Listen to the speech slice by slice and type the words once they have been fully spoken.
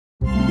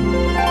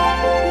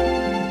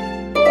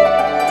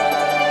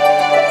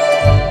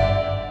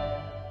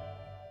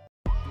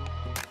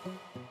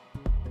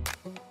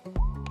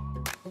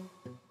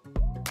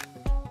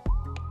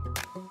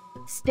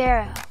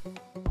sparrow,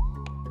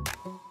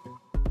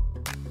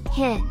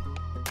 hen,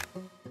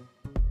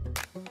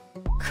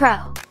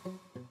 crow,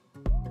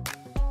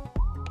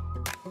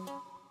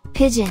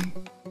 pigeon,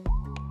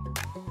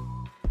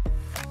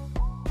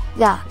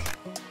 duck,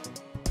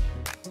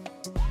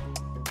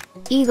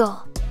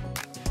 eagle,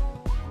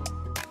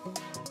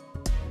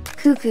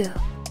 cuckoo,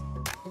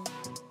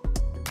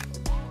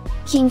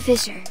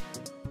 kingfisher,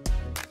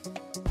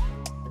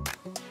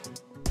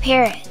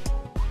 parrot,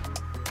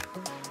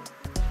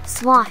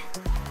 swan,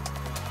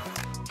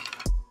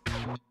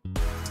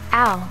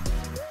 owl,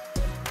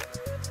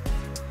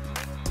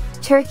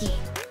 turkey,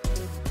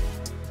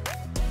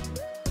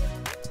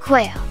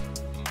 quail,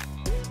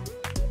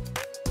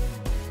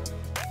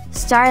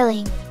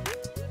 starling,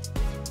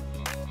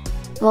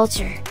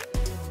 vulture,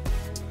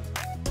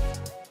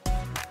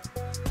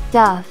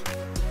 dove,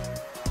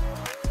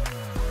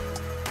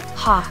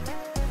 hawk,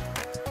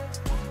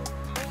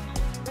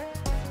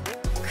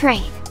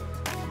 crane,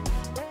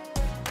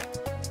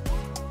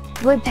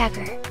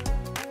 woodpecker,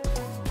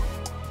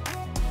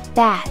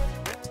 bat,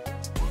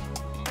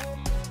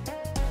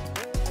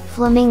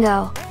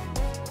 flamingo,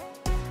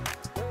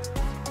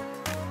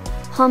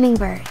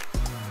 hummingbird,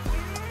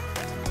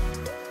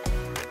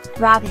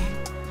 robin,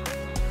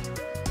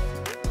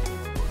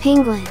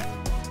 penguin,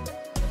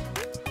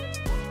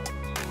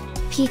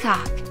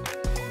 peacock,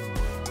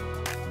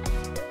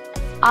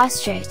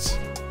 ostrich,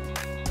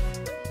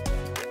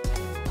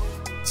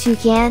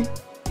 toucan,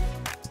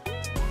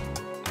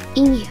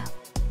 emu,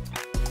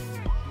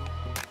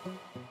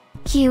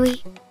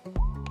 kiwi,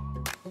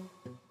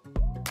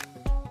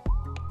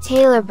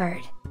 tailor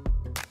bird,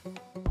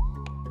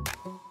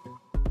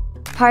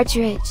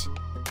 partridge,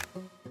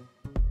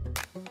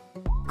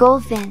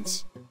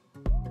 goldfinch,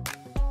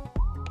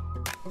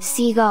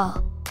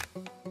 seagull,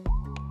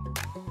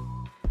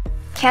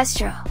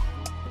 kestrel,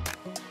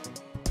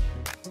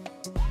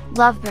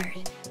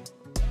 lovebird,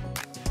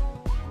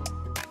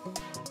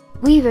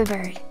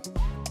 weaverbird,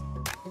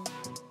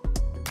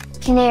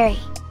 canary,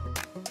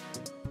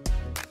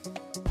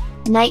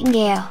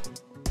 nightingale,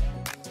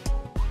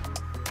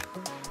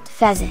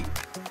 pheasant,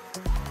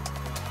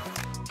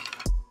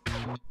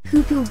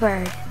 cuckoo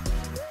bird,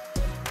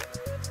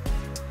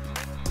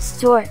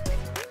 stork,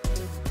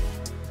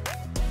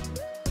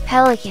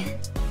 pelican,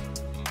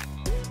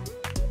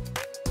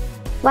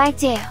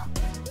 wagtail,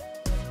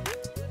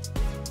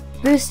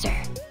 rooster,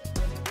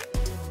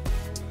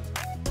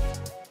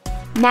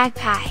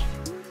 magpie,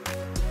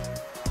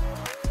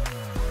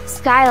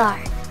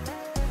 skylark,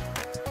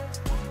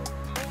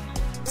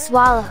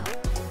 swallow,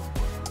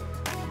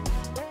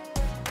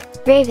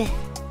 raven,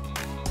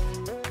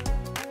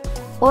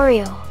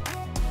 oriole,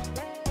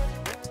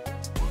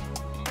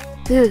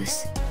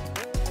 goose.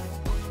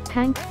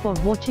 Thanks for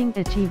watching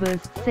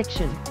Achievers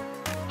section.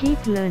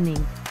 Keep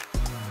learning.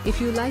 If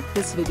you like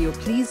this video,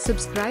 please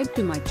subscribe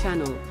to my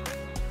channel.